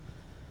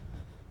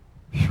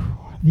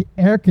The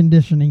air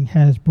conditioning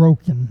has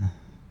broken.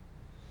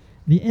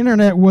 The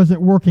internet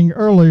wasn't working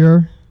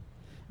earlier.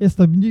 It's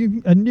a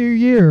new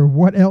year.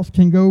 What else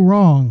can go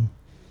wrong?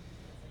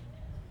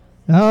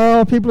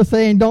 Oh, people are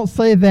saying don't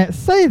say that.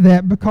 Say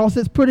that because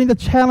it's putting the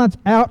challenge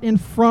out in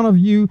front of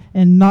you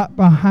and not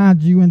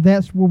behind you, and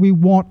that's where we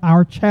want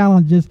our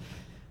challenges,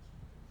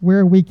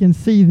 where we can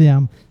see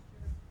them.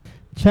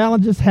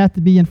 Challenges have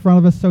to be in front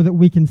of us so that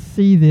we can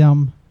see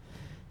them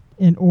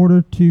in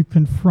order to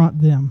confront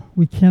them.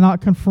 We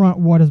cannot confront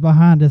what is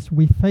behind us.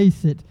 We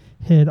face it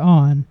head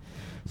on.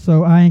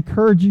 So I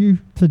encourage you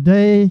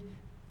today,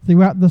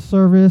 throughout the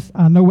service,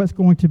 I know it's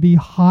going to be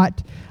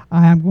hot.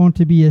 I am going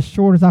to be as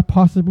short as I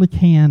possibly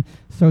can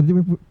so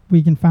that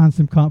we can find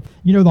some comfort.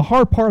 You know, the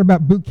hard part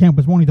about boot camp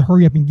was wanting to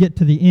hurry up and get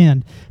to the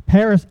end.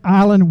 Parris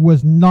Island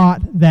was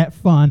not that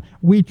fun.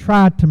 We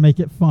tried to make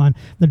it fun.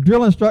 The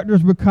drill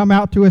instructors would come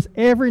out to us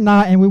every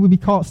night, and we would be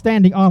caught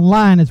standing on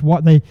line is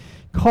what they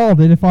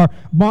called it. If our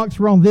bunks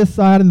were on this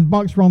side and the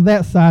bunks were on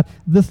that side,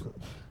 this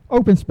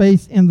open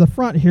space in the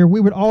front here,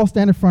 we would all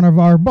stand in front of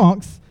our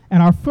bunks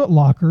and our foot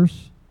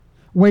lockers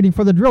waiting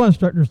for the drill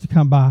instructors to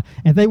come by.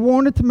 And they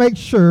wanted to make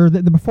sure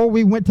that before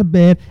we went to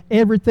bed,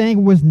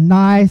 everything was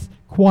nice,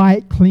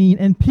 quiet, clean,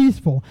 and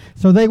peaceful.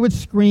 So they would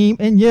scream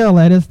and yell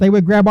at us. They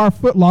would grab our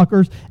foot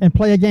lockers and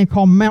play a game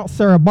called Mount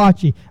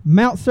Suribachi.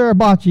 Mount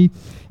Suribachi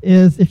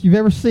is, if you've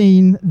ever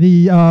seen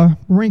the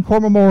Marine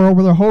Corps Memorial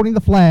where they're holding the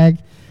flag,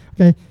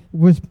 okay,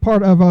 was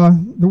part of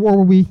the war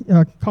where we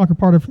conquered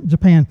part of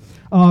Japan.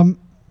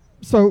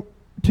 So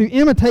to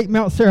imitate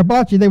Mount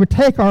Suribachi, they would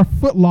take our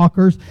foot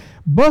lockers,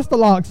 bust the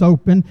locks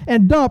open,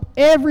 and dump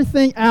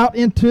everything out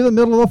into the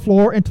middle of the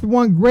floor into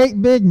one great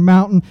big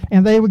mountain,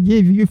 and they would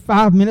give you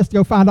 5 minutes to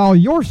go find all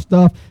your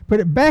stuff, put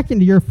it back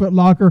into your foot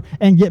locker,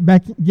 and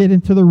get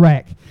into the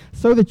rack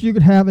so that you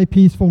could have a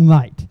peaceful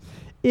night.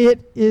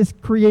 It is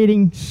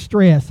creating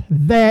stress.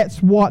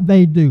 That's what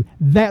they do.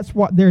 That's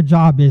what their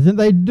job is. And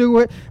they do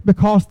it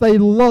because they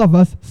love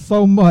us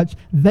so much.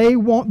 They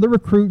want the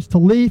recruits to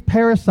leave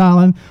Parris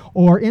Island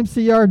or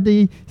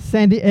MCRD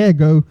San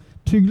Diego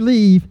to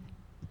leave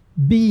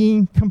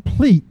being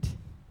complete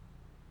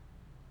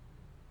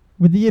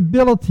with the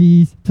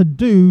abilities to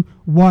do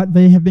what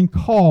they have been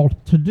called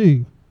to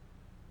do.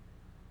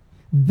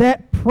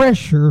 That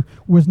pressure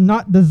was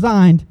not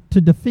designed to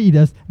defeat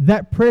us.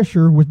 That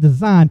pressure was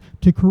designed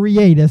to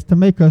create us, to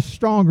make us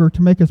stronger,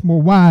 to make us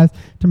more wise,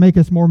 to make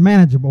us more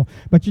manageable.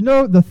 But you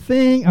know, the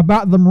thing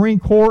about the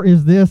Marine Corps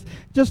is this: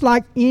 just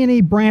like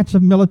any branch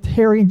of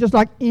military, and just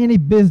like any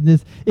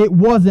business, it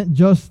wasn't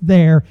just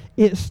there.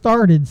 It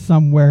started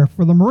somewhere.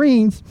 For the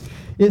Marines,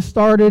 it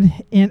started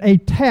in a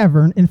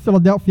tavern in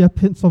Philadelphia,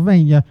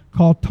 Pennsylvania,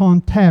 called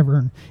Ton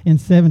Tavern in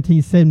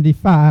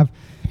 1775.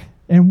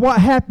 And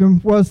what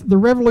happened was the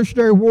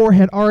Revolutionary War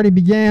had already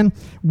began.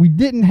 We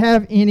didn't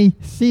have any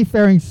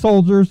seafaring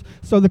soldiers,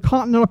 so the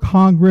Continental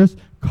Congress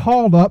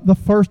called up the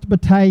 1st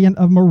Battalion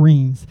of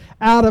Marines.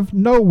 Out of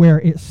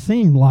nowhere, it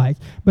seemed like.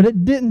 But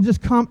it didn't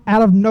just come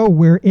out of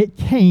nowhere. It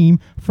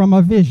came from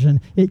a vision.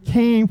 It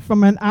came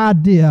from an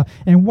idea.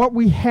 And what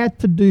we had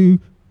to do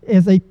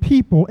as a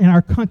people in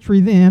our country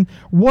then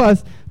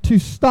was to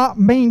stop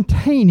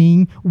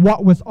maintaining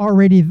what was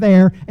already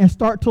there and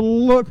start to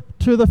look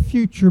to the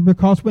future,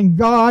 because when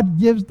God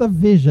gives the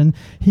vision,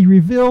 He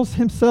reveals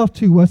Himself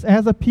to us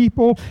as a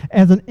people,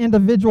 as an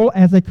individual,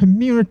 as a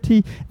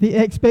community. The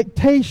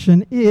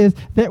expectation is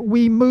that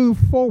we move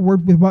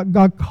forward with what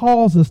God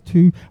calls us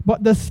to,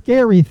 but the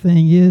scary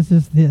thing is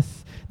this.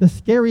 The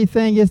scary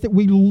thing is that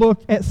we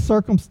look at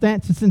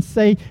circumstances and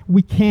say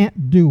we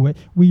can't do it.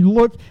 We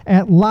look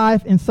at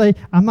life and say,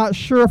 I'm not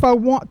sure if I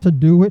want to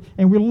do it.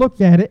 And we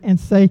look at it and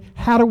say,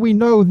 how do we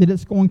know that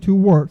it's going to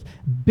work?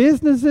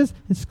 Businesses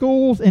and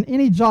schools and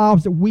any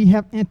jobs that we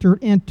have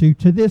entered into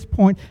to this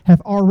point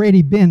have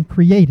already been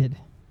created.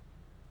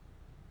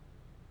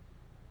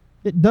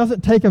 It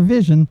doesn't take a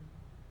vision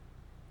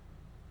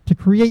to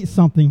create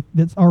something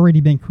that's already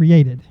been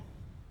created.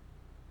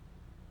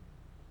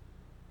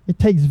 It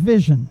takes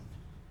vision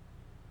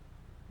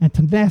and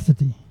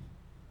tenacity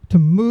to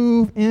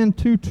move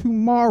into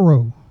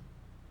tomorrow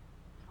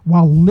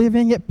while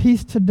living at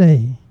peace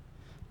today,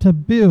 to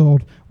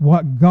build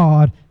what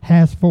God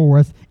has for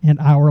us in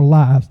our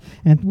lives.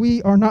 And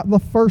we are not the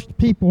first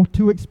people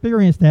to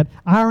experience that.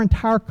 Our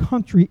entire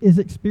country is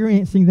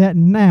experiencing that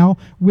now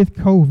with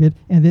COVID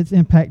and its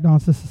impact on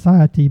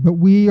society. But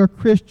we are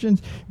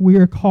Christians. We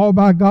are called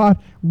by God.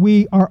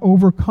 We are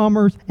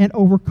overcomers, and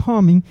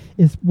overcoming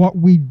is what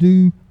we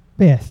do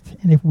best.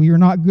 And if we are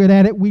not good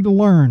at it, we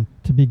learn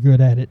to be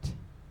good at it.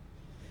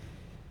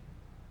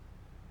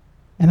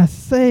 And I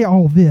say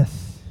all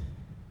this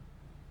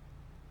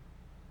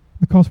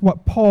because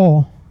what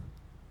Paul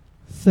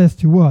says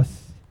to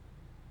us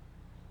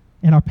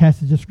in our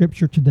passage of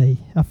Scripture today,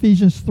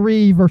 Ephesians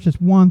 3,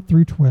 verses 1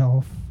 through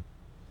 12.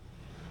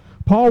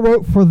 Paul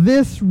wrote, "For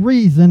this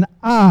reason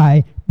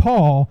I,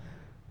 Paul,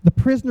 the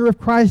prisoner of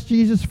Christ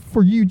Jesus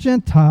for you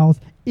Gentiles,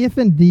 if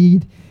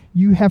indeed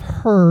you have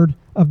heard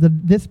of the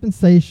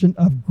dispensation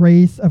of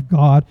grace of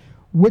God,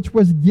 which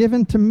was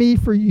given to me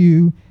for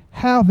you,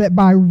 how that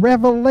by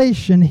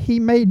revelation he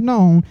made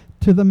known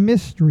to the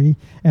mystery,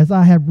 as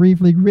I have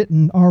briefly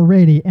written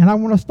already. And I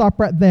want to stop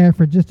right there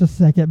for just a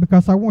second,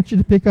 because I want you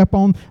to pick up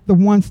on the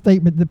one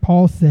statement that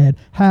Paul said,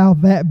 how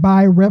that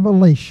by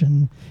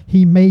revelation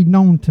he made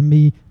known to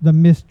me the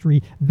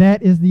mystery.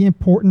 That is the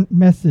important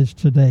message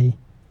today.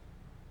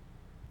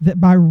 That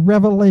by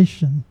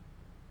revelation,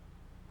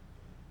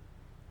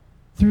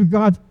 through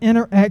God's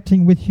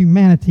interacting with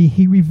humanity,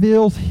 he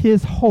reveals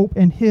his hope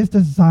and his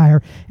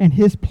desire and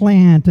his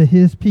plan to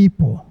his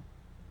people.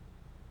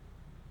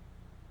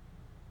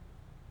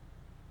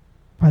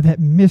 By that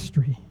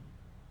mystery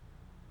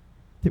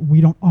that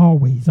we don't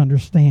always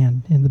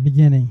understand in the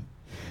beginning.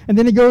 And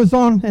then he goes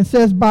on and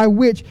says, by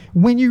which,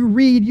 when you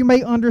read, you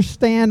may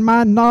understand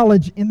my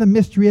knowledge in the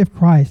mystery of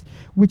Christ,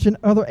 which in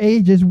other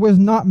ages was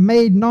not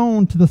made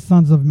known to the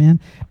sons of men,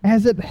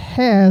 as it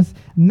has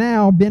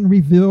now been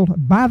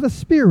revealed by the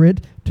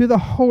Spirit to the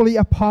holy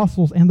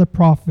apostles and the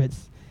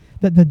prophets,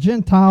 that the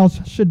Gentiles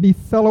should be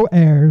fellow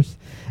heirs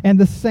and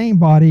the same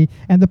body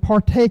and the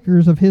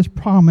partakers of his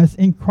promise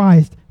in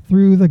Christ,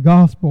 through the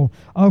gospel,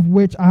 of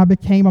which I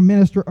became a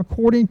minister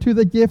according to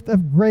the gift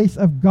of grace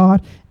of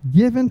God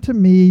given to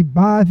me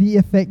by the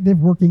effective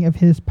working of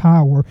his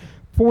power,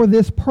 for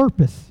this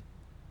purpose,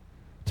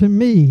 to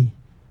me,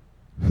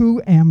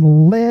 who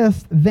am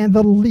less than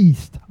the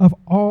least of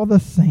all the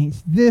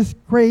saints, this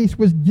grace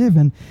was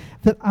given,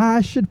 that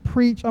I should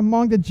preach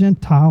among the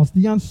Gentiles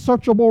the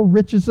unsearchable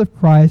riches of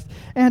Christ,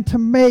 and to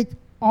make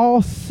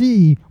all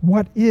see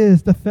what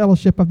is the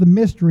fellowship of the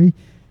mystery,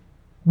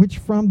 which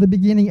from the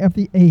beginning of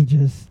the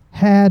ages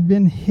had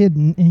been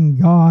hidden in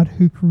God,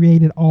 who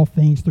created all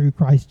things through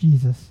Christ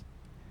Jesus,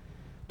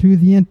 to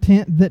the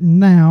intent that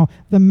now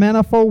the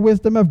manifold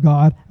wisdom of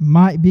God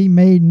might be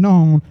made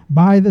known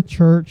by the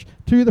church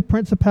to the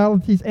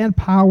principalities and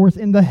powers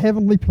in the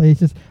heavenly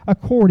places,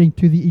 according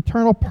to the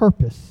eternal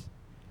purpose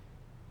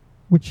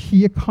which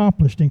he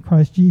accomplished in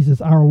Christ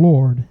Jesus our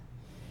Lord,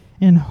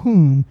 in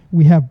whom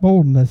we have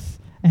boldness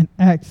and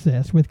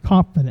access with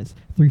confidence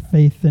through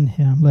faith in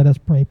him. Let us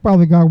pray.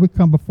 Father God, we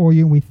come before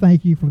you and we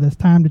thank you for this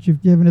time that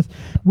you've given us.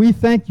 We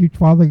thank you,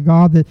 Father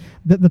God, that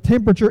the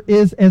temperature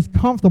is as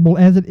comfortable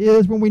as it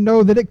is when we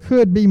know that it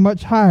could be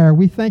much higher.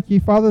 We thank you,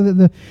 Father, that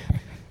the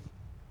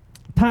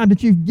time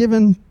that you've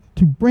given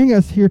to bring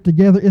us here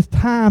together is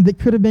time that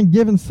could have been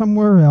given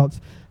somewhere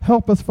else.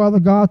 Help us, Father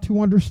God,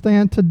 to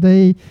understand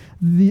today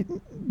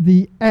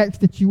the acts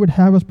that you would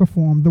have us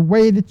perform, the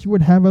way that you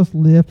would have us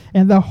live,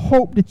 and the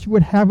hope that you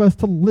would have us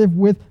to live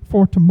with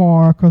for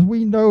tomorrow, because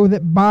we know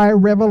that by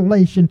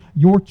revelation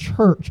your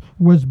church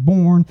was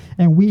born,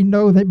 and we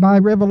know that by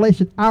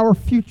revelation our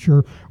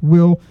future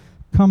will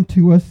come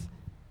to us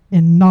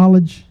in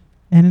knowledge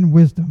and in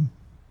wisdom,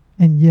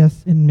 and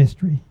yes, in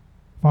mystery.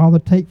 Father,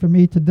 take from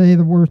me today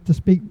the words to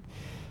speak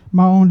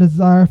my own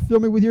desire.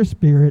 Fill me with your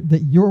Spirit,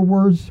 that your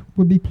words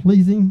would be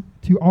pleasing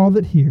to all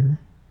that hear,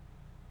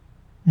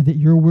 and that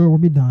your will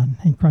be done.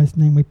 In Christ's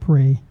name we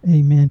pray.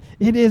 Amen.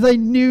 It is a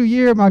new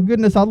year. My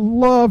goodness, I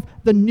love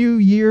the new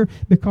year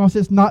because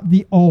it's not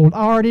the old.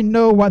 I already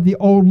know what the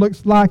old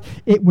looks like.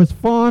 It was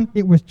fun.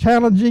 It was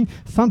challenging.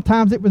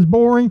 Sometimes it was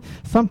boring.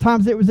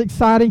 Sometimes it was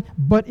exciting.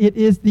 But it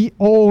is the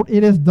old.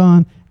 It is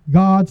done.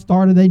 God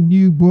started a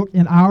new book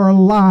in our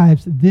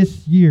lives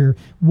this year.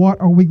 What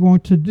are we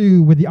going to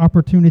do with the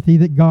opportunity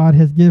that God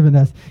has given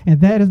us?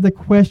 And that is the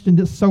question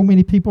that so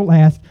many people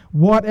ask.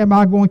 What am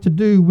I going to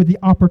do with the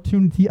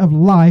opportunity of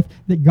life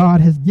that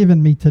God has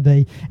given me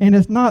today? And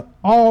it's not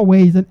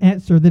always an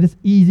answer that is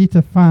easy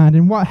to find.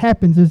 And what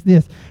happens is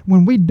this: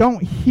 when we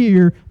don't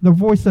hear the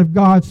voice of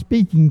God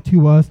speaking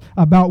to us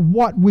about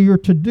what we are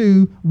to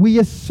do, we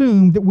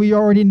assume that we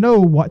already know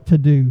what to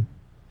do.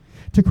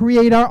 To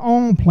create our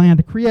own plan,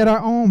 to create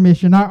our own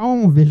mission, our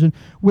own vision,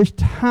 which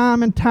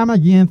time and time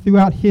again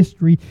throughout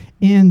history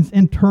ends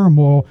in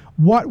turmoil.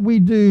 What we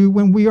do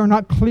when we are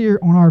not clear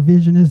on our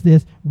vision is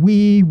this: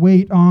 we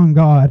wait on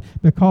God,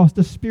 because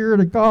the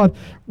Spirit of God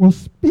will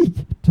speak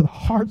to the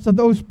hearts of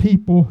those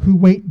people who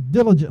wait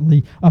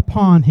diligently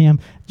upon him.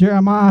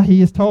 Jeremiah,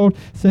 he is told,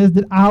 says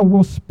that I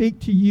will speak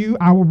to you,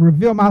 I will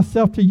reveal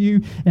myself to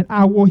you, and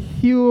I will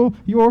heal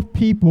your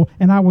people,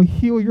 and I will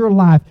heal your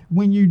life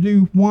when you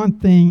do one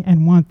thing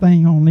and one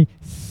thing only: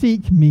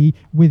 seek me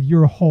with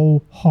your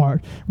whole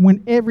heart.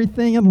 When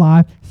everything in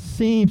life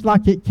seems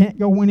like it can't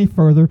go any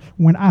further,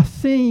 when I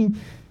seem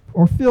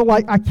or feel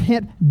like I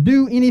can't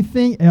do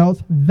anything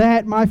else,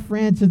 that, my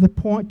friends, is the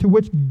point to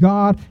which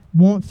God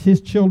wants his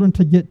children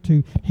to get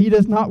to. He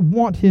does not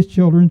want his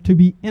children to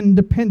be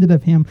independent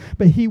of him,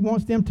 but he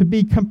wants them to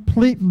be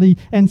completely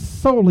and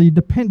solely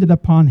dependent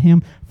upon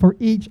him for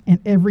each and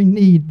every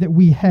need that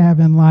we have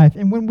in life.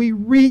 And when we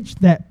reach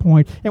that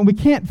point, and we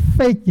can't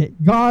fake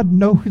it, God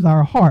knows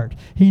our heart,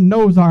 he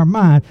knows our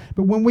mind,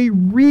 but when we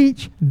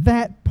reach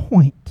that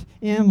point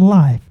in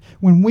life,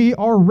 when we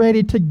are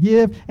ready to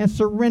give and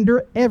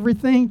surrender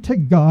everything to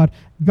God,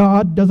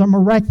 God does a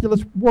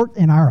miraculous work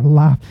in our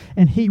life,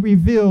 and he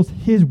reveals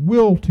his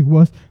will to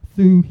us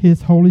through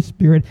his Holy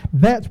Spirit.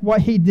 That's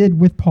what he did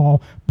with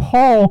Paul.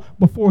 Paul,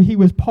 before he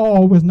was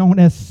Paul, was known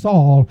as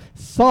Saul.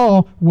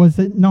 Saul was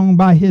known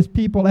by his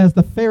people as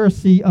the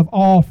Pharisee of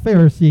all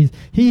Pharisees.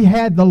 He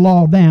had the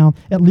law down,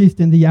 at least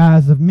in the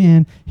eyes of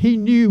men. He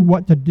knew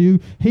what to do.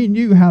 He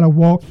knew how to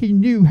walk. He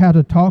knew how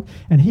to talk.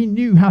 And he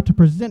knew how to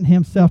present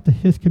himself to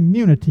his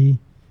community,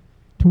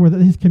 to where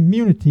his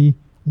community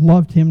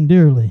loved him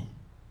dearly.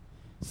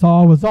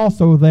 Saul was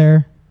also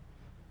there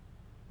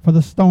for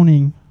the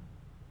stoning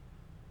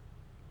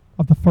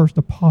of the first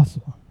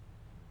apostle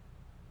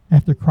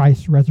after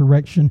Christ's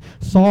resurrection.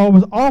 Saul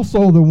was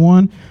also the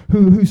one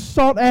who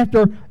sought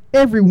after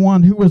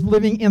everyone who was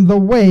living in the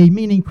way,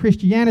 meaning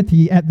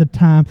Christianity at the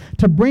time,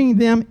 to bring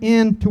them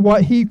into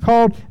what he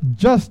called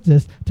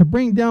justice, to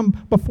bring them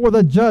before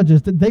the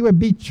judges, that they would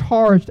be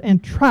charged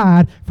and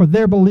tried for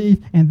their belief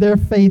and their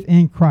faith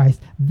in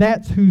Christ.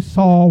 That's who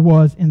Saul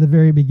was in the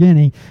very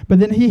beginning. But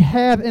then he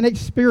had an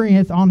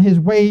experience on his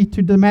way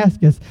to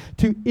Damascus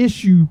to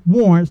issue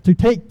warrants, to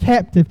take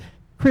captive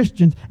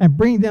Christians and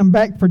bring them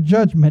back for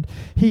judgment.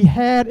 He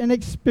had an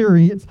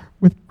experience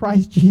with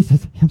Christ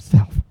Jesus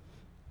himself.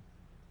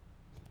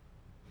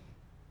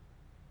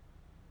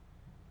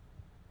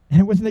 And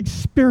it was an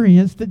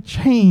experience that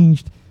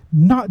changed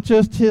not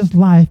just his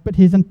life, but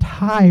his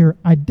entire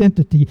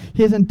identity,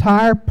 his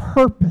entire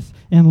purpose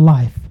in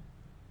life.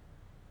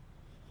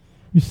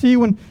 You see,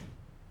 when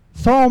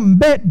Saul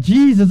met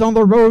Jesus on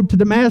the road to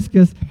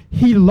Damascus,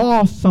 he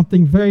lost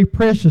something very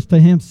precious to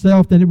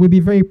himself, that it would be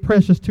very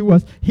precious to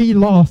us. He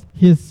lost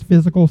his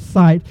physical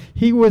sight.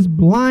 He was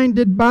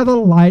blinded by the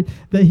light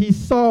that he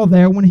saw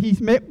there when he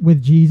met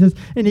with Jesus,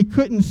 and he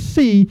couldn't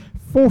see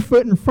 4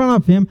 foot in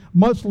front of him,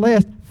 much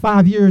less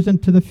 5 years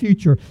into the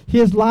future.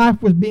 His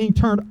life was being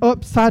turned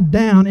upside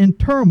down in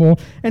turmoil,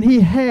 and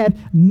he had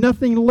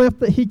nothing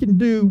left that he can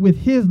do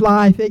with his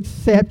life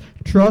except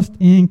trust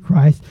in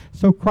Christ.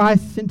 So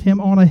Christ sent him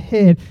on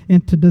ahead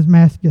into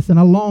Damascus. And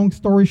a long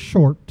story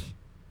short,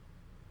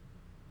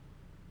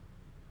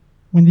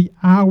 when the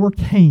hour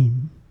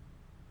came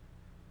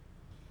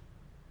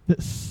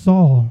that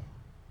Saul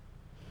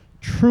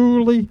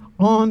truly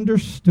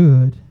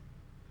understood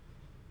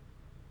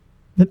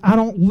that I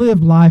don't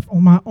live life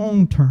on my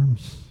own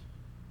terms,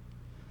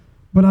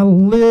 but I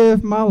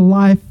live my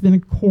life in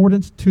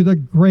accordance to the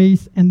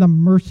grace and the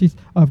mercies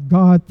of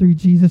God through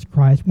Jesus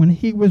Christ. When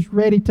he was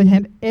ready to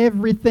hand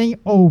everything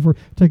over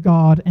to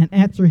God and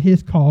answer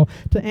his call,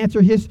 to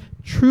answer his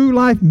true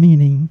life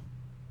meaning,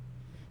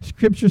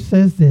 Scripture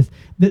says this,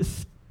 that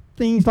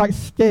things like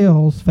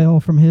scales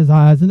fell from his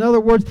eyes. In other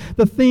words,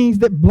 the things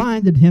that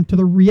blinded him to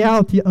the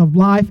reality of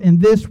life in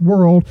this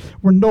world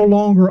were no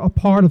longer a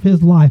part of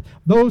his life.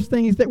 Those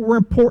things that were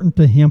important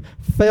to him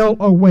fell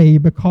away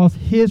because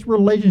his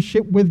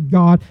relationship with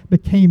God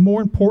became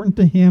more important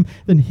to him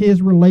than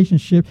his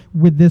relationship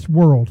with this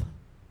world.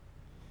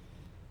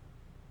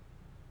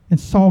 And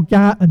Saul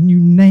got a new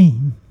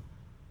name.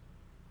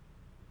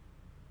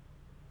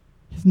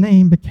 His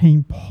name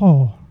became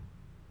Paul.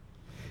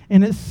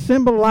 And it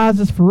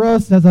symbolizes for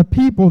us as a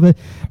people that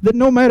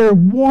no matter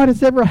what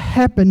has ever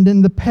happened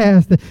in the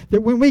past,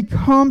 that when we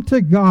come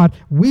to God,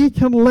 we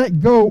can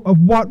let go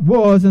of what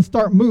was and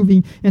start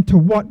moving into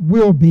what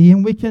will be.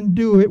 And we can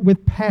do it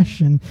with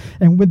passion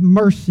and with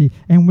mercy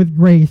and with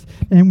grace.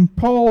 And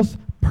Paul's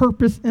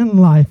purpose in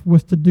life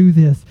was to do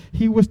this.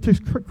 He was to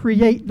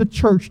create the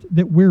church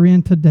that we're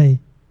in today.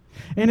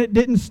 And it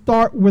didn't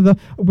start with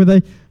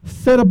a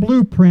set of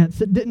blueprints.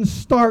 It didn't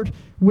start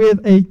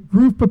with a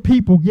group of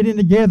people getting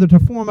together to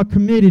form a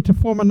committee, to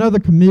form another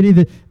committee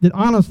that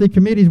honestly,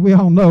 committees we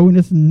all know, and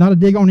it's not a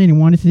dig on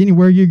anyone, it's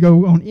anywhere you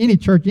go on any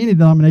church, any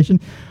denomination,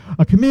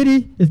 a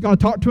committee is going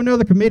to talk to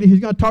another committee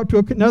who's going to talk to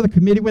another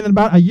committee. Within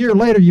about a year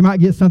later, you might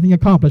get something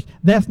accomplished.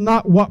 That's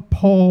not what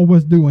Paul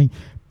was doing.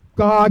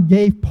 God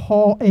gave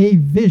Paul a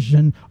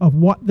vision of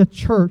what the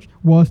church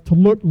was to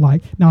look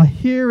like. Now,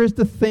 here is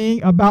the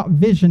thing about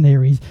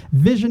visionaries.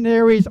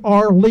 Visionaries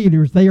are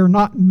leaders. They are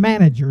not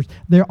managers.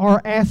 There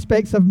are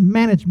aspects of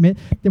management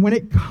that when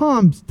it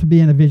comes to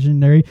being a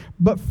visionary,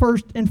 but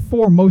first and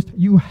foremost,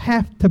 you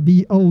have to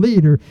be a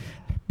leader.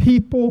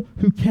 People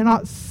who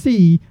cannot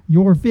see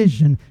your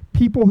vision,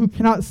 people who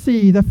cannot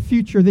see the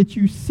future that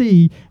you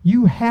see,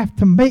 you have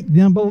to make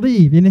them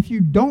believe. And if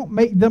you don't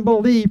make them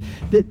believe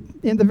that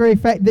in the very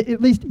fact that at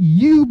least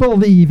you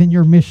believe in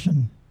your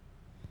mission,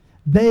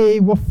 they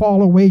will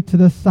fall away to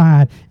the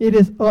side. It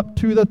is up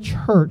to the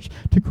church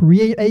to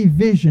create a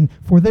vision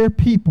for their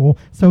people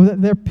so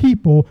that their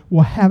people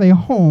will have a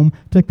home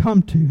to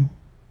come to.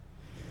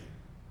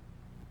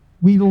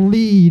 We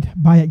lead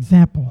by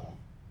example.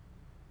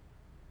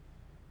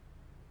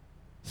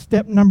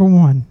 Step number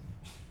 1.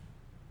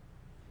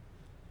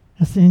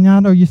 I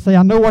know you say,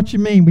 I know what you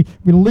mean.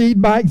 We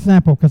lead by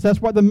example because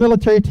that's what the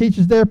military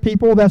teaches their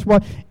people. That's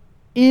what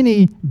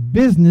any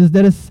business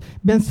that has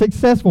been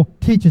successful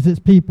teaches its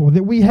people,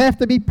 that we have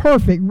to be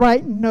perfect,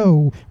 right?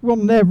 No, we'll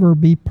never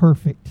be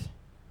perfect.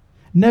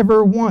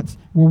 Never once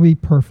will we be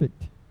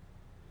perfect.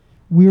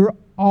 We're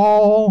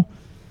all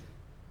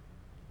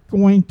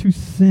going to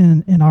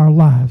sin in our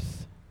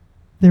lives.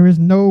 There is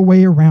no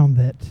way around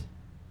that.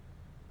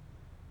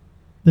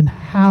 Then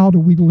how do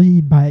we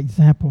lead by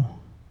example?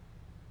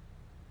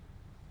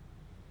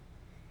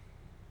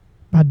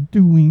 By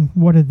doing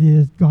what it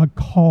is God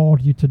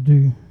called you to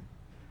do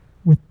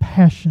with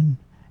passion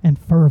and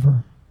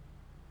fervor.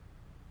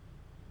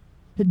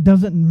 It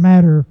doesn't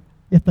matter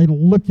if they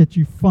look at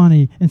you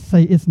funny and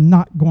say it's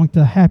not going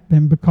to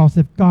happen, because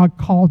if God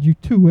called you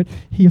to it,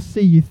 He'll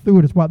see you through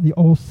it, is what the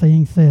old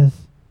saying says.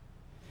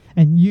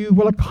 And you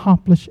will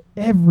accomplish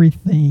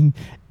everything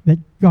that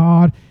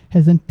God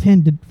has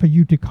intended for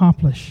you to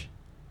accomplish.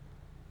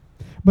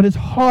 But it's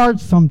hard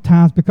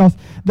sometimes because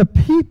the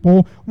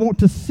people want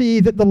to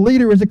see that the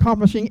leader is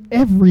accomplishing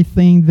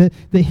everything that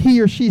he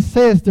or she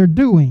says they're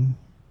doing.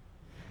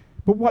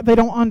 But what they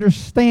don't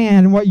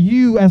understand, and what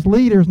you as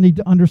leaders need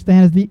to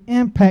understand, is the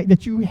impact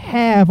that you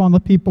have on the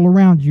people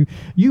around you.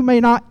 You may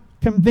not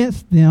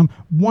convince them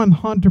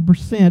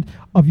 100%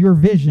 of your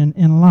vision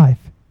in life.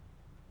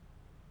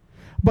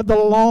 But the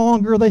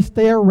longer they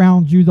stay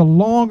around you, the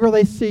longer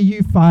they see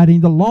you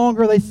fighting, the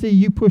longer they see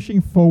you pushing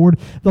forward,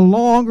 the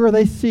longer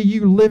they see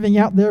you living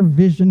out their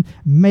vision,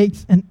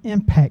 makes an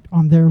impact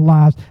on their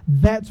lives.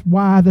 That's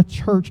why the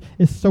church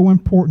is so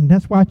important.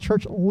 That's why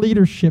church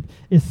leadership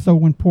is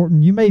so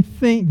important. You may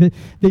think that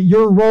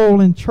your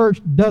role in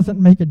church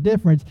doesn't make a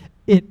difference.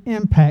 It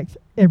impacts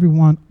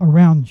everyone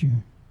around you.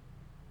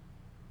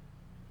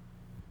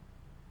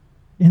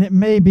 And it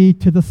may be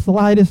to the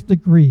slightest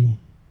degree,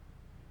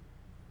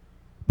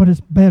 but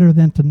it's better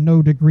than to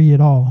no degree at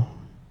all.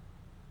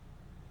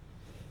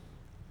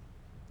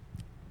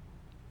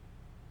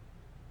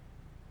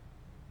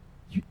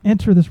 You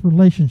enter this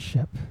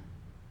relationship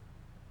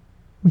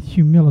with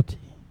humility.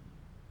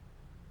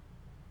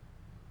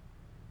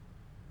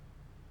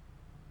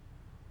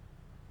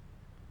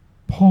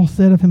 Paul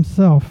said of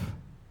himself,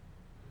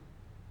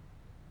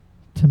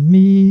 "To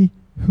me,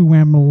 who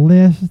am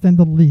less than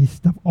the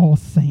least of all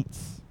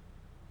saints,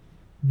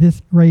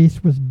 this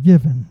grace was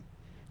given,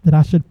 that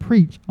I should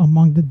preach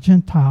among the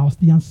Gentiles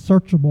the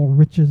unsearchable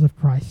riches of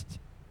Christ."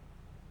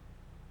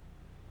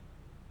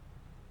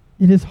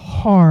 It is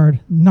hard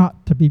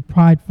not to be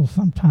prideful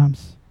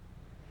sometimes.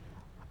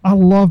 I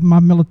love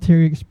my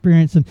military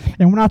experience, and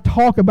when I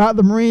talk about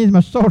the Marines, my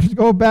shoulders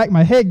go back,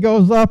 my head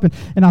goes up,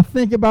 and I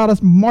think about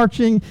us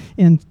marching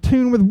in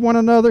tune with one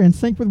another, in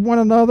sync with one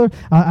another.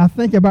 I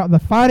think about the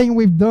fighting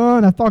we've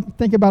done. I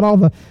think about all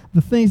the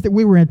things that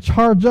we were in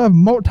charge of,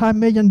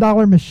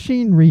 multi-million-dollar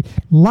machinery,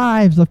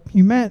 lives of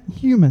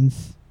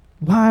humans,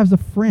 lives of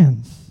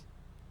friends.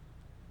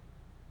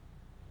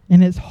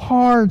 And it's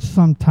hard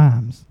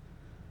sometimes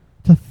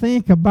to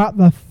think about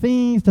the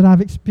things that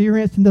I've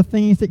experienced and the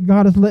things that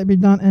God has let me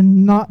done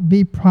and not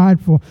be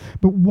prideful.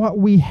 But what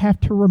we have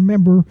to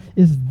remember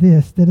is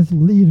this, that as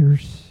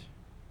leaders,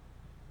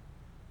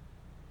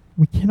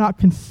 we cannot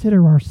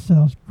consider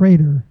ourselves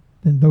greater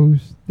than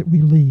those that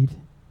we lead.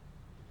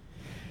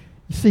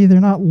 You see,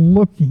 they're not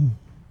looking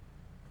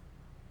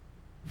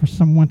for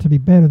someone to be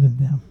better than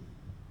them.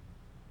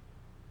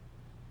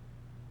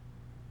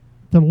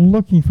 They're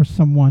looking for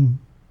someone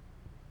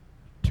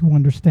to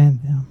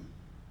understand them.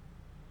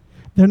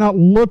 They're not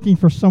looking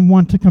for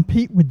someone to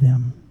compete with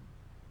them.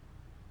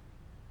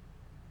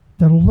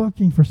 They're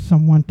looking for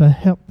someone to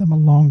help them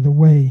along the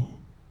way.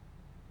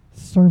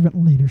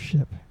 Servant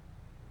leadership.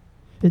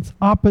 It's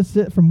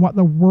opposite from what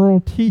the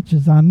world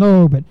teaches, I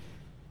know, but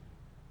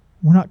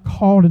we're not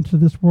called into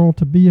this world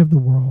to be of the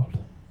world.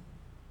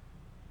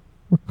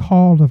 We're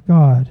called of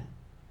God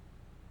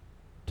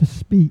to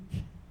speak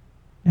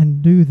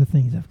and do the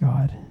things of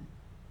God.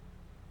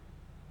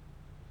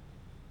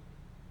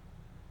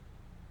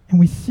 And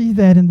we see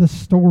that in the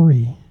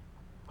story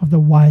of the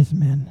wise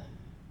men.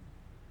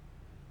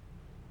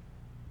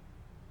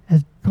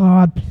 As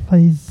God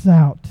plays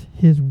out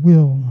His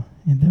will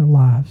in their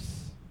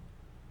lives.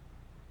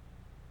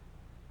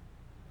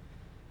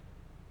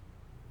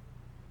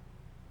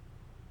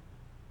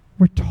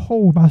 We're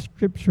told by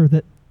Scripture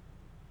that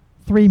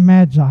 3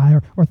 magi,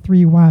 or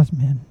 3 wise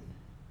men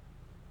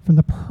from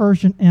the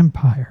Persian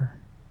Empire,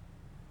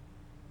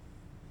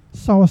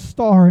 saw a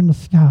star in the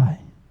sky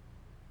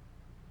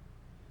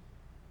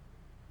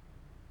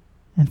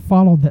and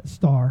followed that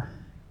star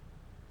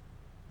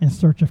in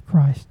search of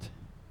Christ.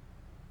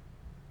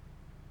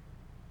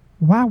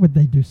 Why would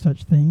they do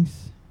such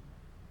things?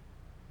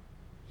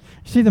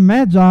 See, the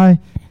Magi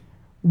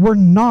were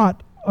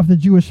not of the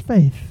Jewish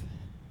faith.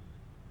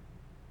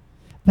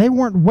 They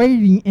weren't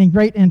waiting in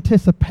great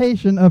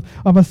anticipation of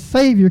a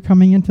Savior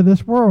coming into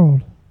this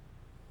world.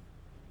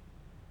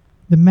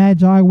 The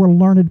Magi were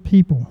learned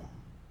people.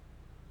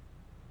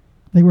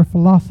 They were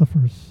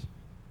philosophers.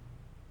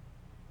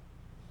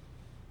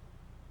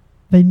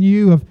 They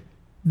knew of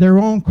their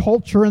own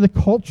culture and the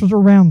cultures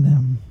around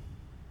them.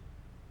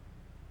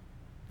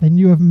 They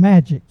knew of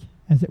magic,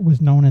 as it was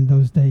known in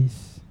those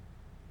days.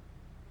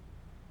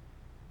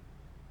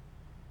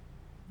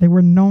 They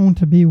were known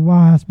to be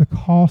wise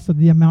because of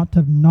the amount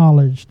of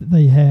knowledge that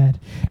they had.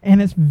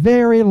 And it's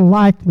very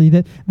likely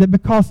that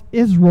because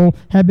Israel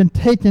had been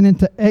taken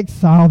into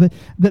exile, that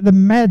the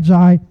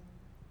Magi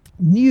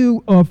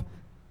knew of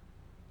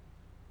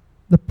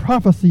the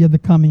prophecy of the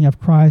coming of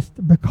Christ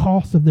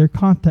because of their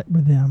contact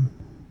with them.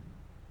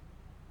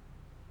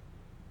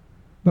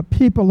 But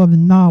people of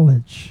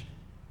knowledge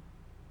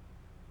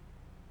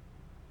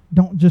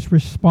don't just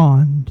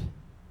respond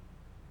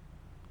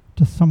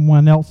to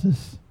someone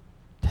else's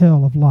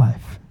tale of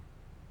life.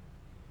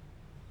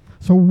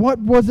 So what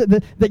was it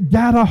that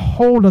got a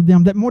hold of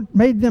them, that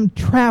made them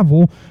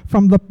travel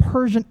from the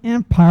Persian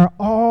Empire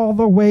all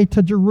the way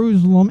to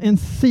Jerusalem in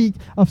seek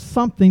of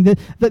something that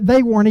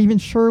they weren't even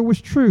sure was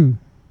true?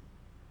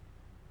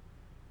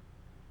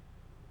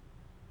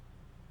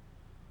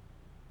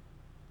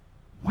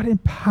 What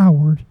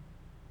empowered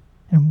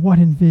and what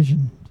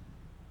envisioned?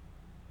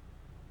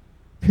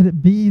 Could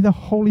it be the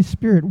Holy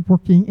Spirit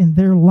working in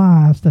their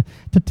lives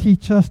to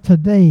teach us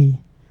today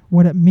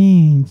what it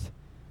means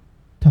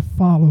to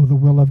follow the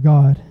will of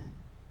God?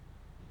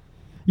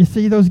 You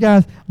see, those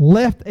guys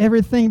left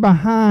everything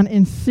behind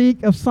in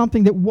seek of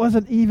something that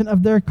wasn't even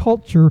of their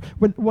culture,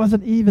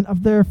 wasn't even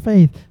of their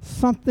faith.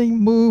 Something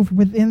moved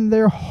within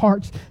their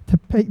hearts to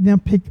make them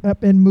pick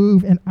up and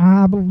move, and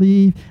I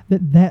believe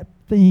that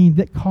thing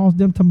that caused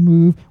them to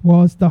move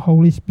was the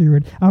Holy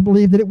Spirit. I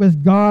believe that it was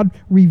God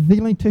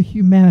revealing to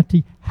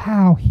humanity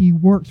how He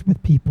works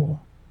with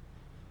people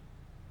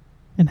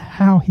and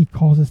how He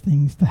causes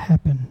things to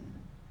happen.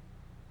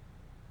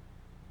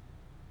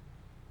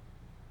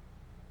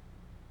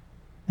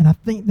 And I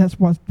think that's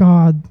what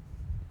God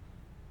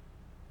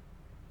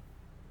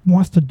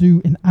wants to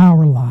do in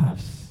our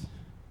lives.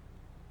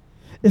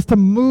 Is to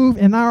move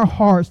in our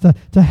hearts,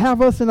 to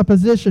have us in a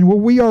position where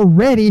we are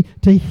ready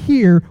to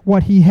hear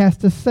what He has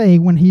to say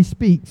when He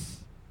speaks.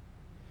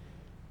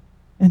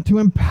 And to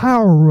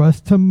empower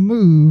us to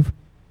move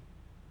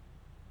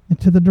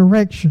into the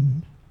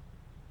direction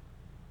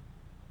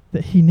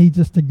that He needs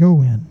us to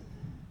go in.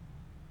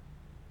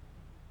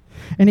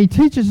 And He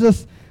teaches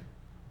us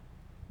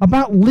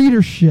about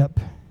leadership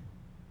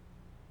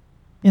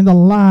in the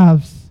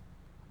lives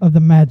of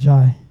the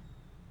Magi.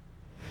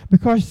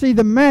 Because, see,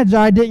 the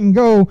Magi didn't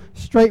go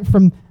straight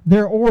from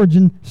their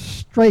origin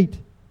straight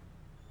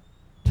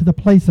to the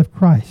place of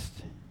Christ.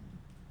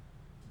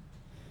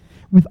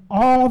 With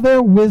all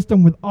their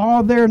wisdom, with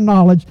all their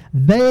knowledge,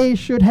 they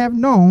should have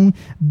known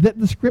that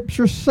the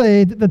Scriptures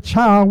say that the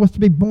child was to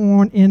be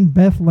born in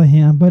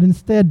Bethlehem, but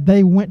instead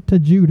they went to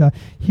Judah.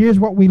 Here's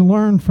what we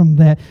learn from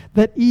that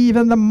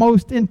even the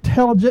most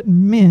intelligent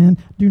men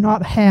do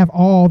not have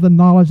all the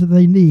knowledge that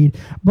they need.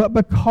 But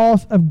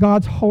because of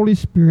God's Holy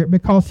Spirit,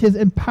 because His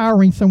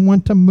empowering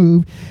someone to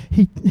move,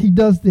 He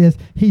does this.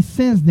 He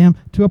sends them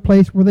to a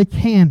place where they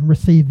can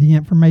receive the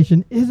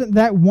information. Isn't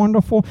that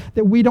wonderful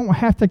that we don't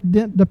have to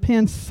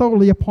depend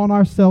solely upon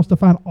ourselves to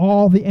find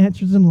all the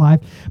answers in life,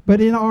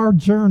 but in our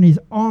journeys,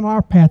 on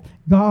our path,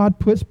 God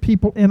puts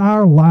people in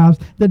our lives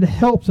that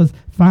helps us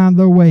find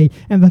their way.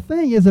 And the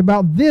thing is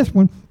about this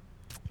one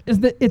is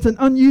that it's an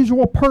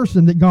unusual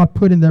person that God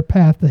put in their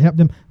path to help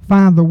them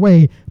find the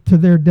way to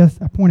their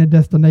appointed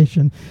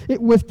destination.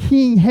 It was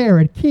King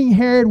Herod. King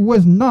Herod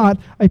was not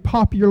a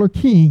popular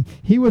king.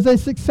 He was a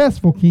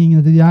successful king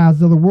in the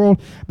eyes of the world,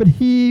 but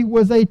he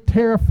was a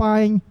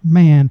terrifying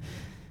man.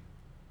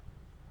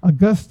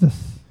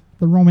 Augustus,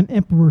 the Roman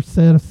emperor,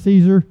 said of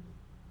Caesar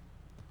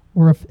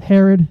or of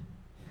Herod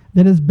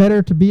that it's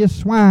better to be a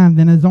swine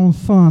than his own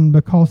son,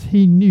 because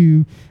he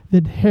knew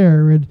that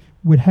Herod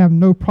would have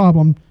no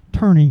problem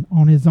turning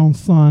on his own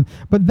son.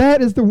 But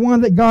that is the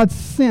one that God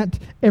sent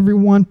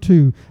everyone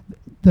to.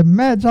 The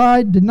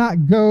Magi did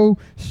not go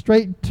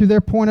straight to their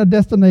point of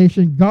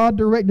destination. God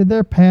directed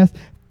their path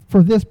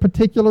for this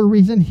particular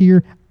reason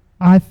here,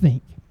 I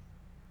think.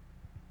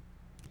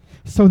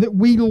 So that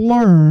we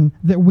learn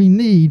that we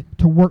need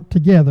to work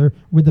together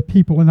with the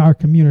people in our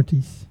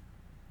communities.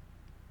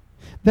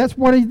 That's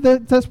what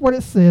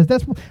it says.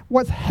 That's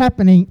what's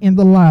happening in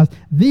the lives.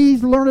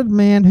 These learned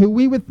men who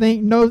we would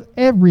think knows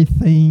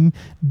everything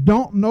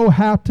don't know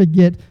how to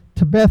get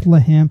to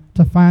Bethlehem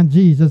to find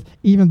Jesus,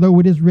 even though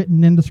it is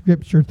written in the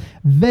Scriptures.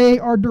 They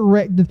are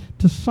directed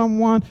to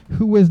someone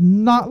who is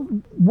not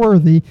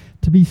worthy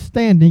to be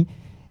standing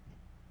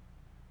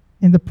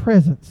in the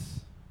presence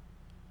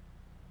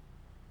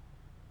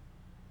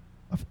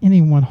of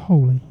anyone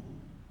holy.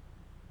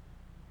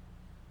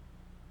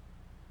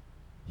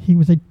 He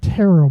was a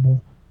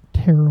terrible,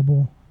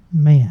 terrible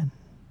man.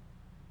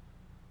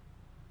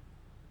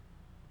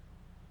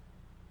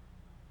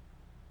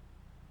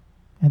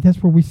 And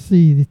that's where we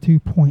see the 2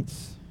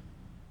 points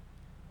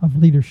of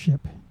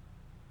leadership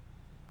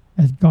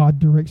as God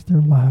directs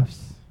their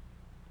lives.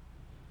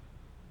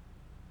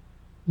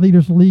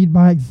 Leaders lead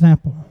by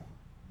example.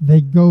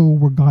 They go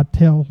where God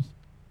tells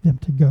them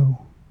to go.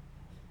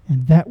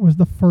 And that was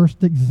the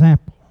first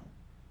example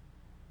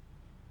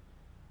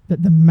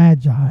that the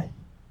Magi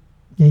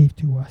gave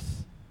to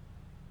us.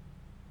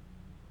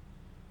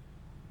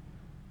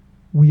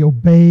 We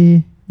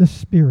obey the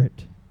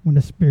Spirit when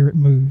the Spirit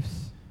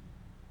moves.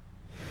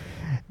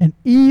 And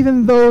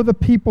even though the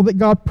people that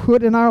God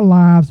put in our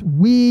lives,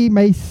 we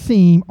may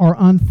seem are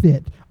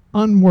unfit,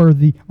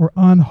 unworthy or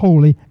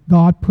unholy.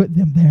 God put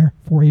them there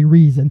for a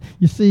reason.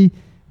 You see,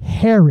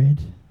 Herod,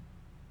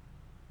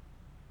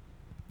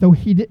 though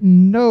he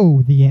didn't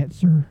know the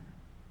answer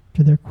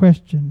to their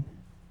question,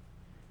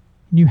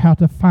 knew how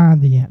to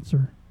find the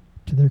answer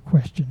to their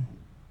question.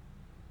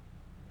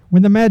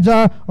 When the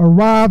Magi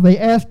arrived, they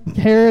asked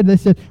Herod, they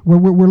said,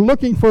 we're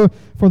looking for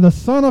the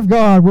Son of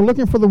God. We're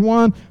looking for the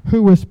one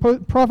who was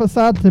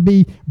prophesied to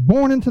be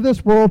born into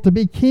this world, to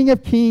be King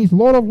of Kings,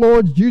 Lord of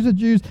Lords, Jews of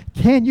Jews.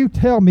 Can you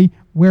tell me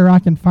where I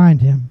can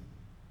find him?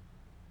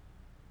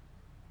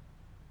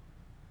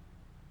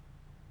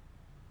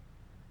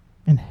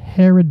 And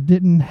Herod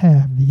didn't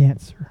have the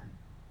answer.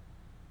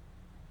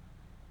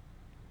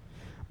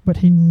 But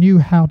he knew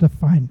how to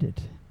find it.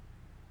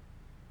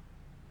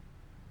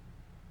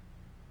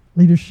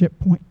 Leadership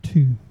point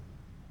 2.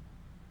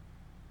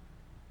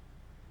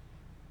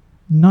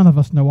 None of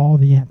us know all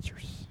the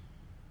answers.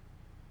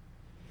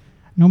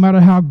 No matter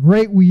how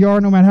great we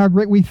are, no matter how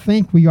great we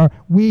think we are,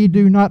 we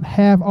do not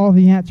have all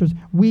the answers.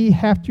 We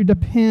have to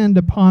depend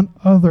upon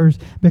others,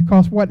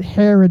 because what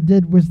Herod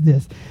did was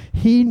this.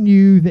 He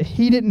knew that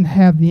he didn't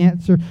have the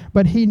answer,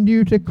 but he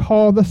knew to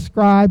call the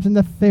scribes and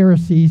the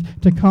Pharisees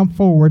to come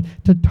forward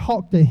to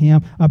talk to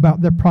him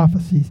about their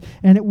prophecies.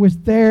 And it was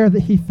there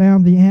that he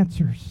found the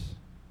answers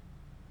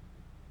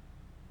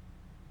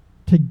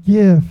to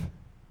give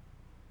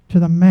to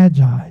the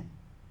Magi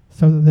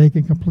so that they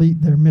can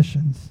complete their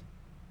missions.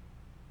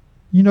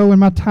 You know, in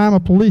my time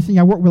of policing,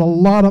 I worked with a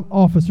lot of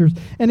officers,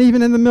 and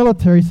even in the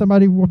military,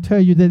 somebody will tell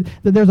you that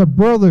there's a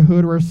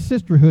brotherhood or a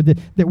sisterhood,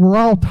 that we're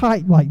all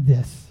tight like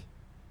this.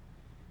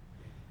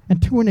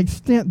 And to an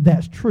extent,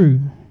 that's true.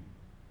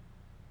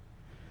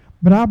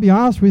 But I'll be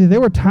honest with you,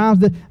 there were times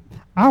that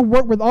I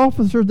worked with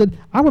officers that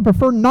I would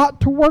prefer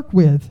not to work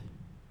with.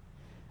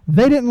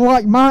 They didn't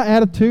like my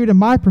attitude and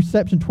my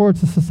perception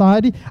towards the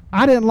society.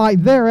 I didn't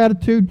like their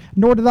attitude,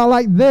 nor did I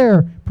like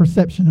their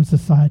perception of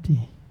society.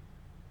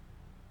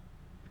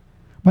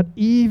 But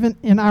even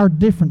in our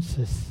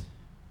differences,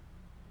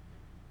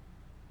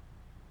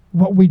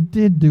 what we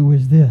did do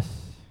is this.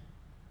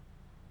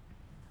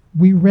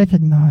 We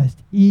recognized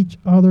each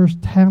other's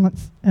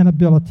talents and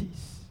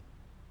abilities,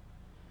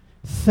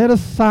 set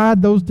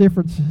aside those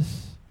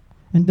differences,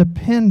 and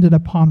depended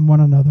upon one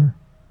another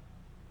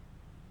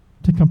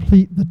to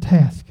complete the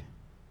task.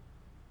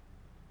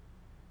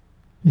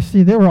 You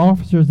see, there were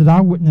officers that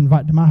I wouldn't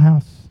invite to my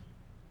house,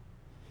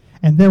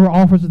 and there were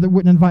officers that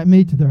wouldn't invite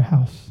me to their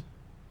house.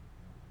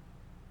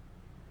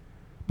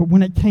 But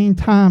when it came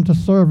time to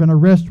serve an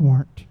arrest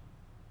warrant,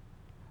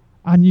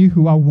 I knew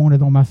who I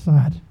wanted on my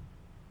side.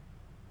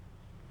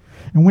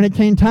 And when it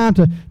came time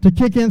to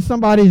kick in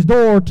somebody's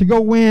door to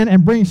go in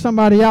and bring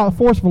somebody out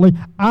forcefully,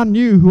 I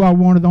knew who I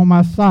wanted on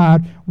my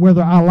side,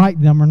 whether I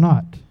liked them or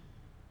not.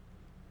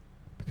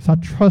 Because I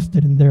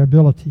trusted in their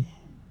ability.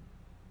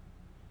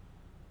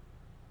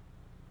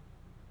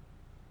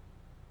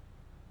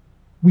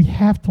 We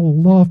have to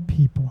love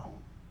people,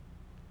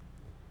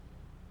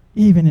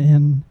 even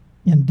in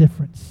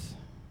indifference.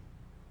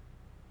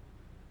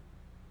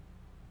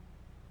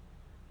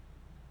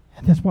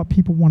 And that's what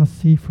people want to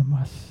see from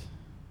us.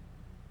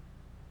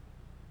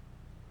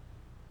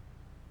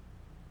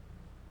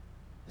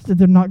 Is that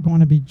they're not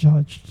going to be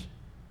judged,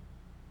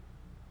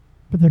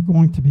 but they're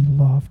going to be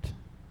loved.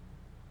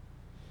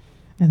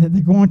 And that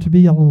they're going to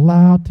be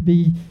allowed to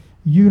be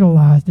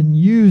utilized and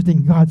used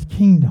in God's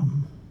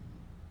kingdom.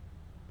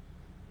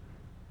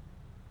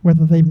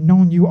 Whether they've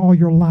known you all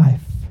your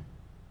life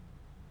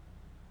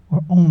or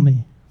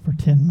only for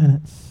 10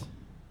 minutes.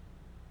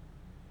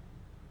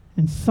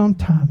 And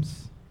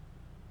sometimes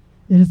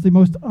it is the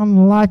most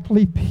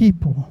unlikely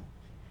people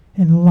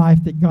in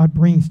life that God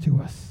brings to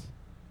us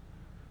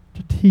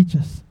to teach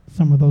us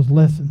some of those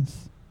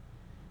lessons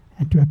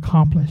and to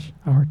accomplish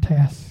our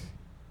tasks.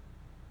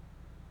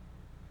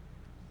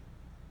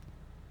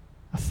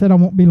 I said I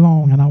won't be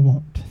long, and I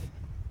won't.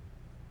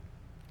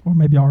 Or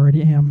maybe I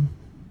already am.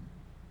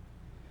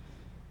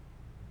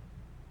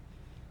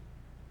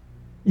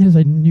 It is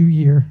a new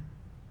year.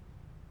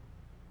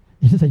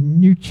 It is a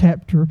new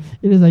chapter.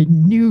 It is a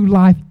new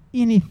life.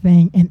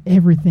 Anything and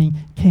everything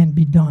can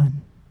be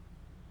done.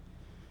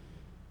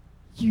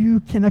 You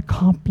can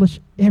accomplish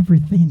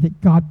everything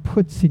that God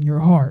puts in your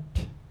heart.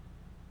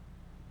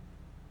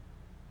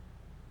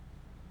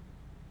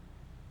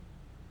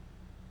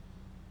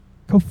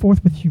 Go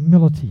forth with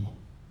humility,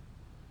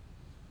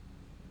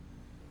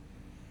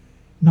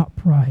 not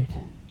pride.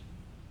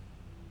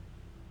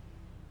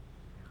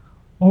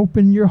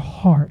 Open your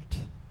heart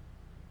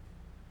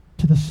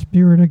to the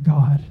Spirit of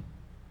God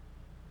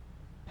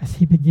as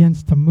He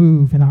begins to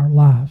move in our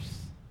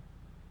lives.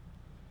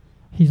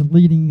 He's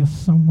leading us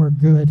somewhere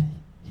good.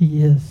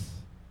 He is.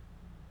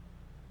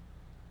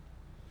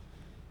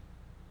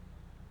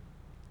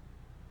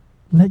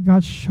 Let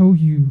God show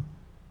you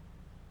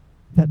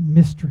that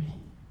mystery,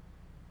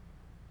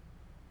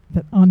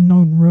 that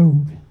unknown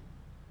road,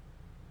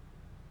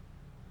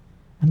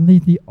 and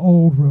leave the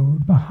old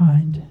road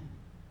behind.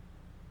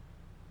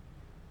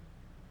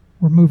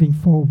 We're moving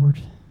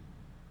forward.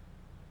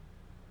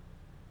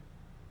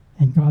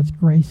 in God's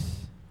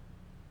grace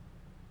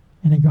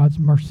and in God's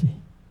mercy.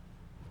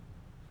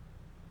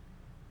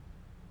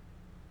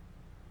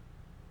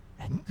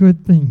 And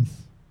good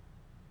things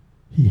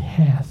He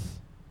has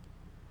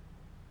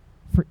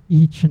for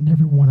each and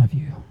every one of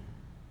you.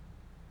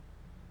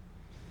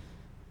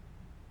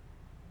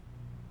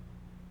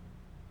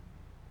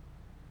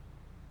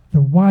 The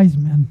wise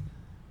men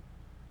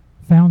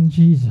found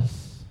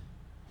Jesus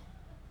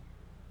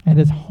at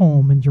his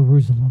home in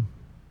Jerusalem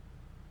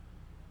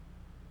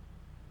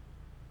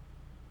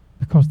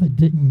because they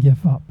didn't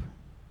give up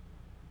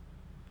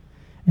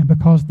and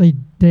because they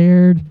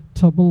dared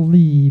to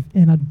believe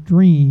in a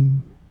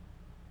dream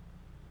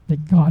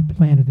that God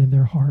planted in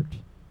their heart,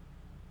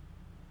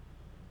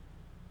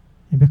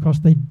 and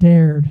because they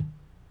dared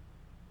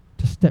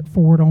to step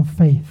forward on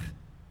faith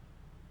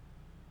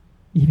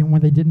even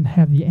when they didn't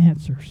have the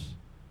answers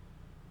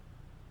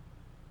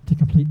to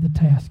complete the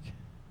task.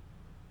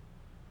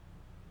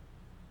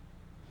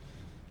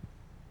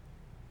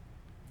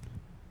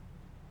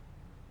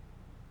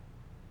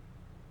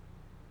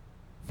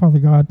 Father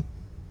God,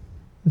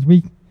 as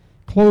we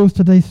close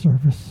today's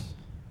service,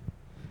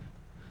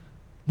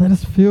 let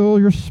us feel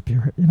your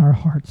Spirit in our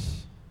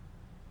hearts.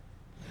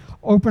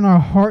 Open our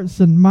hearts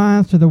and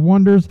minds to the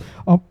wonders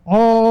of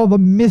all the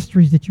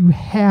mysteries that you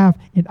have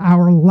in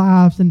our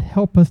lives, and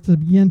help us to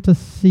begin to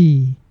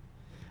see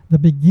the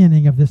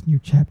beginning of this new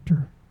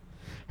chapter.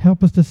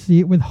 Help us to see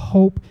it with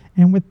hope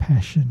and with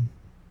passion.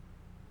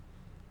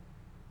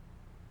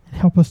 And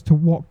help us to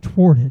walk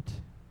toward it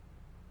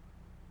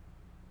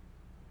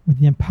with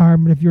the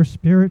empowerment of your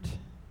Spirit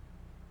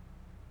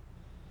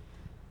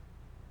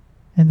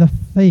and the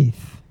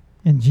faith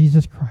in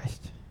Jesus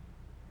Christ,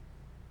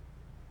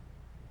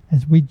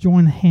 as we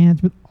join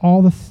hands with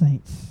all the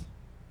saints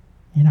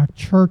in our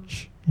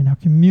church, in our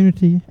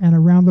community, and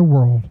around the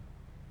world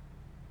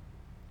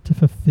to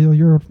fulfill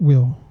your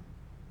will.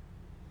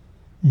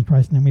 In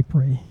Christ's name we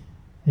pray.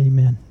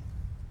 Amen.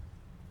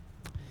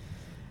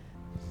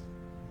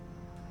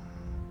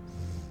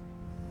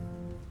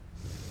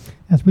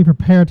 As we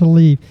prepare to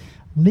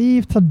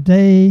leave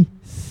today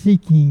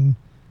seeking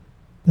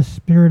the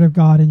Spirit of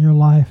God in your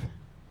life.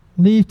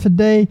 Leave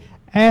today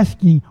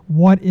asking,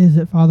 what is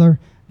it, Father,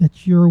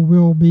 that your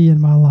will be in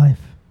my life?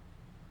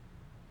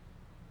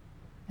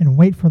 And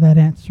wait for that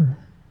answer.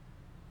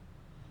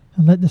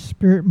 And let the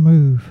Spirit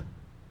move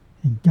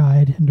and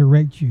guide and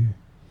direct you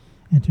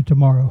into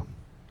tomorrow.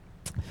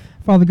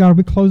 Father God,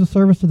 we close the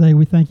service today.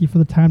 We thank you for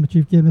the time that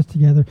you've given us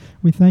together.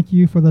 We thank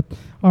you for the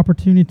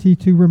opportunity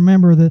to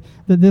remember that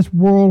this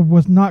world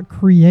was not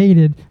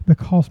created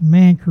because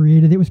man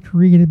created. It was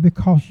created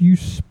because you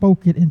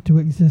spoke it into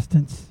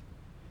existence.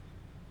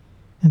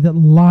 And that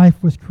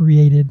life was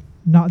created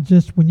not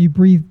just when you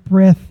breathed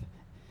breath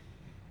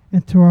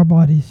into our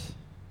bodies,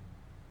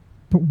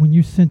 but when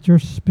you sent your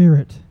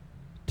Spirit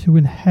to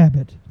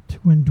inhabit, to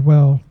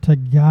indwell, to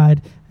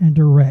guide and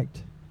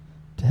direct,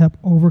 to help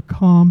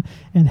overcome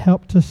and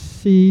help to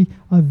see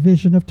a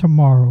vision of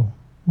tomorrow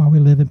while we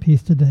live in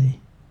peace today.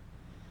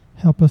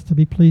 Help us to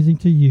be pleasing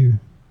to you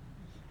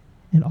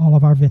in all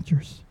of our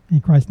ventures.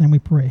 In Christ's name we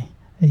pray.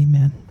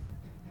 Amen.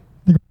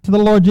 The grace of the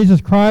Lord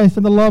Jesus Christ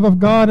and the love of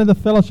God and the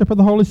fellowship of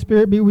the Holy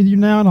Spirit be with you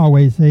now and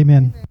always.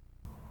 Amen.